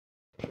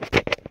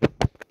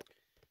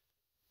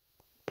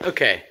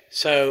Okay,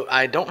 so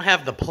I don't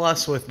have the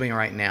Plus with me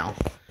right now.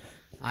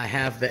 I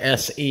have the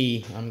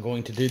SE. I'm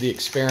going to do the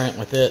experiment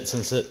with it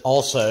since it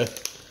also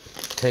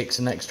takes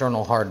an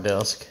external hard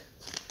disk.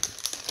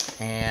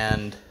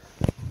 And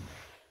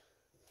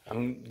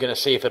I'm going to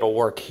see if it'll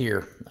work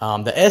here.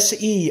 The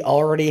SE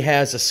already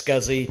has a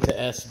SCSI to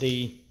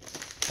SD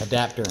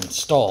adapter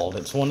installed.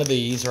 It's one of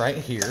these right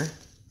here.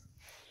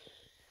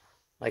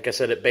 Like I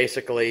said, it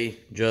basically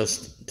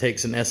just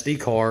takes an SD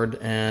card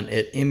and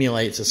it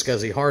emulates a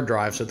SCSI hard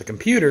drive, so the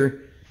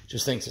computer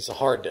just thinks it's a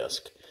hard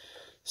disk.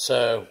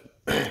 So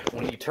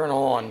when you turn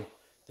on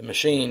the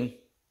machine,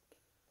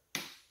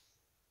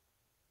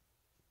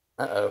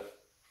 I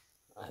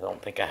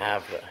don't think I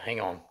have the, hang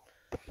on.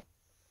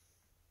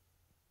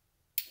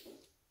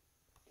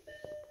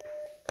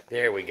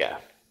 There we go.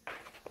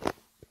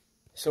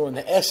 So when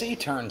the SE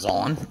turns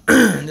on,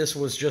 this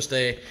was just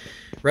a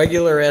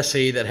regular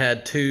SE that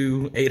had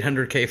two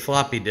 800K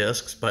floppy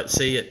disks, but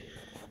see, it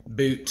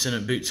boots and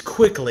it boots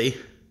quickly,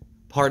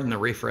 pardon the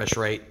refresh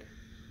rate.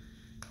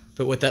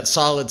 But with that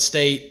solid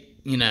state,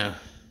 you know,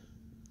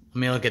 I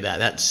mean, look at that,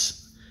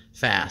 that's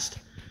fast.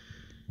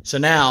 So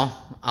now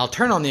I'll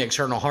turn on the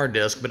external hard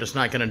disk, but it's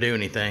not going to do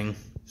anything,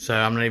 so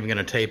I'm not even going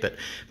to tape it.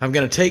 I'm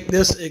going to take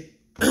this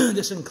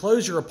this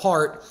enclosure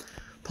apart,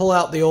 pull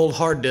out the old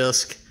hard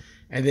disk,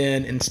 and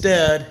then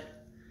instead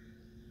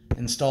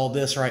install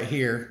this right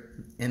here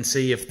and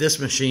see if this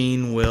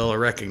machine will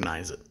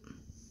recognize it.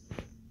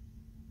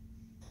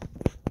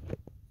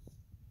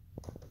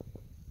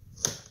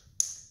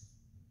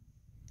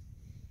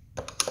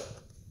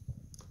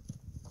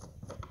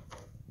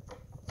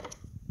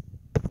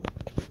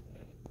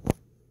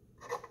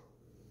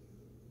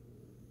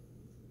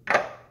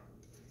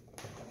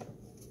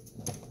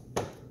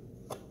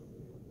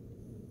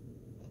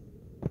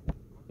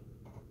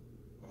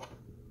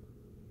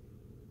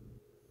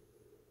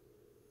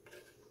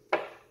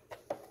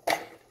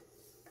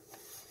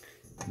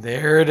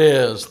 There it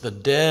is, the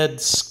dead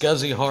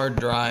SCSI hard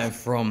drive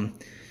from,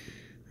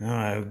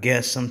 I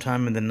guess,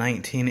 sometime in the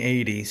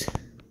 1980s.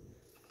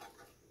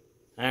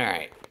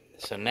 Alright,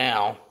 so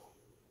now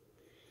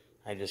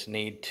I just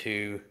need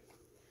to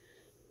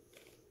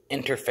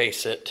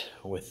interface it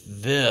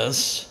with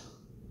this,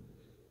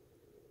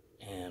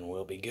 and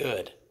we'll be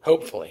good,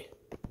 hopefully.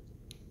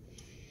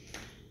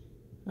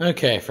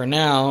 Okay, for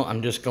now,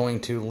 I'm just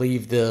going to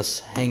leave this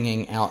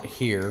hanging out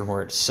here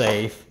where it's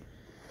safe.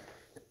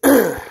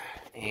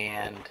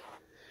 And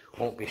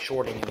won't be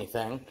shorting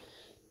anything.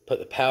 Put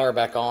the power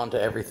back on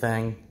to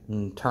everything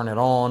and turn it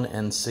on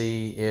and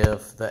see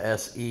if the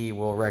SE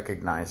will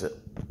recognize it.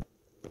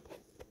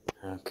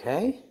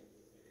 Okay,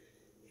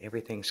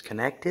 everything's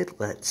connected.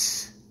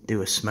 Let's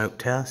do a smoke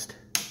test.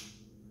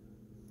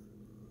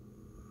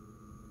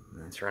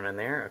 It's running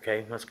there.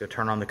 Okay, let's go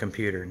turn on the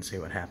computer and see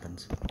what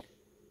happens.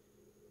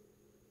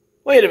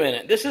 Wait a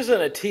minute, this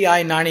isn't a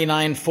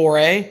TI-99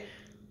 4A.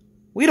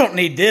 We don't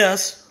need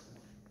this.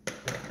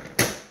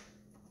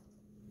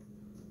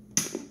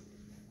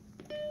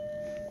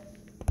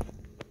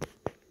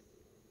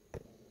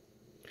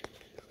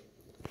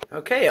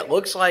 Okay, it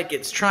looks like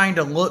it's trying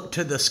to look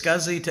to the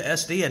SCSI to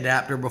SD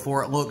adapter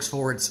before it looks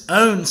for its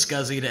own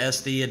SCSI to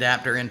SD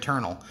adapter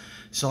internal.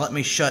 So let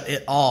me shut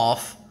it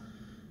off.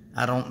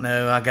 I don't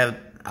know,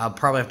 I'll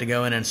probably have to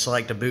go in and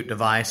select a boot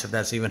device if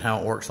that's even how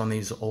it works on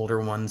these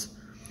older ones.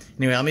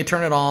 Anyway, let me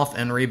turn it off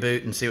and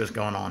reboot and see what's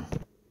going on.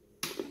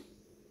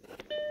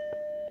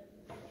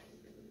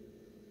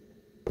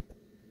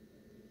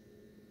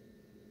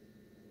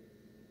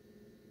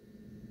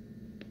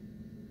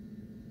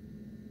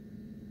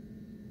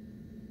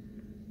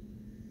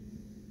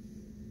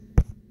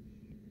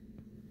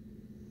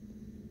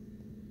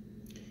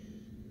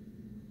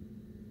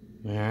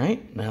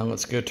 Alright, now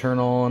let's go turn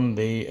on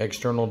the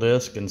external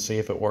disk and see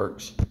if it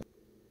works.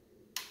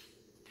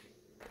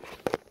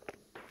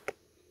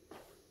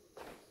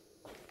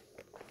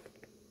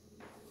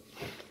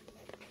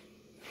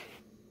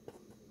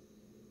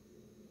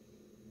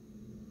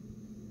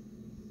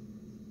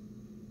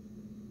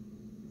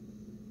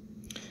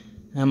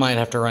 I might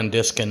have to run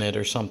disk init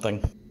or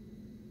something.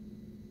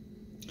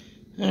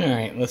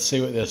 Alright, let's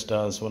see what this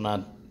does when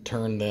I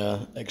turn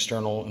the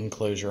external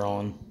enclosure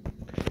on.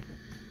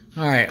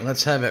 Alright,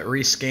 let's have it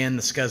rescan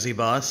the SCSI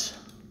bus.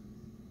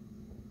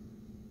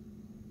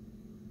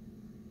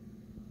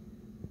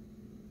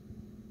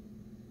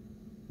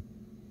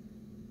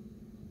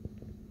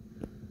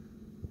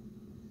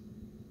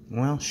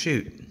 Well,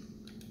 shoot.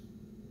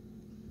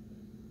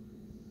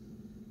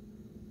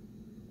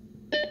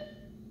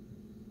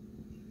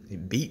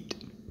 It beat.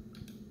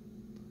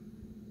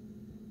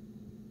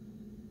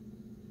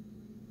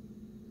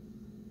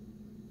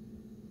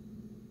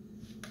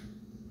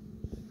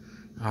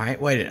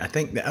 Alright, wait, I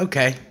think that,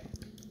 okay.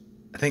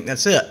 I think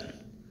that's it.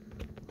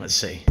 Let's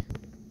see.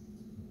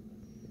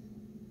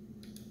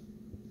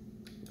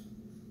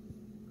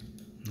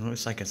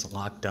 Looks like it's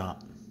locked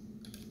up.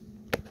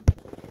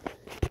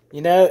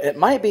 You know, it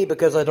might be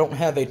because I don't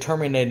have a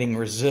terminating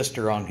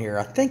resistor on here.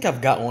 I think I've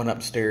got one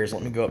upstairs.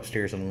 Let me go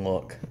upstairs and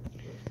look.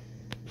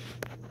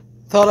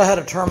 Thought I had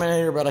a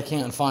Terminator, but I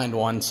can't find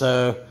one,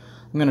 so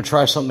I'm going to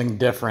try something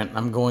different.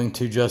 I'm going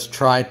to just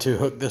try to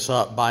hook this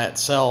up by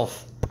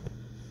itself,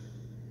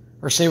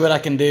 or see what I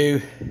can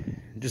do,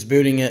 just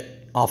booting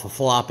it off a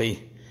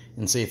floppy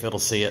and see if it'll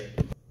see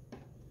it.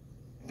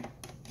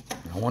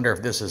 I wonder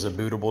if this is a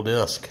bootable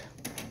disk.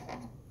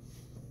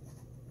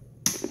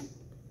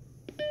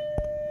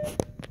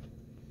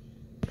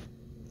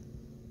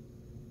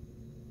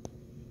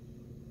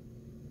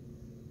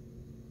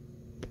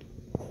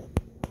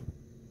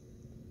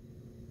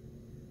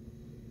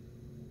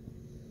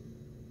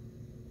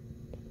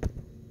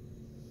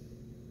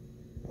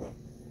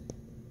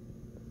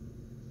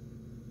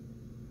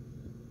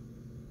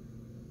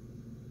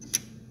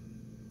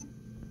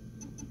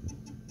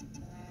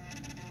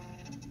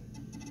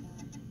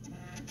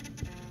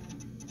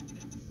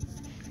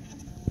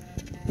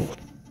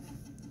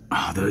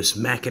 Oh, those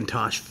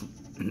Macintosh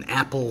and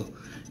Apple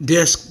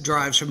disk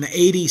drives from the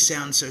 80s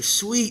sound so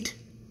sweet.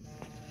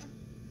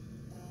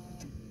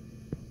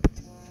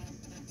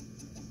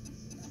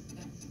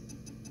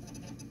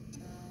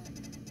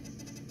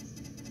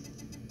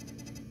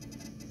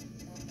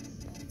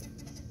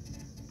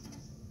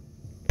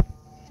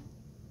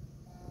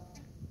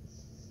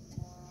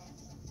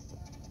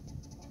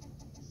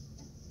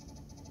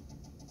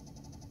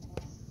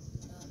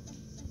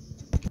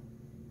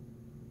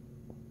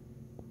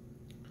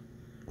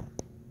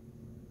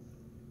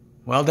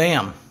 Well,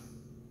 damn.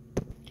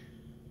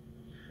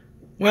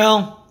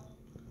 Well,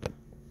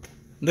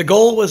 the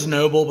goal was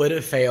noble, but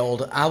it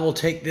failed. I will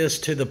take this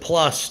to the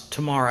Plus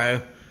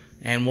tomorrow,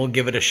 and we'll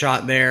give it a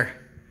shot there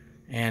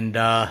and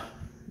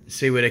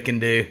see what it can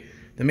do.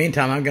 In the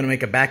meantime, I'm going to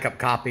make a backup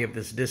copy of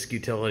this disk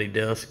utility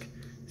disk.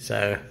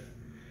 So,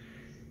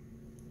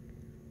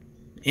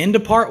 into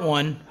part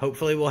 1.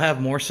 Hopefully we'll have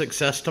more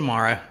success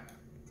tomorrow.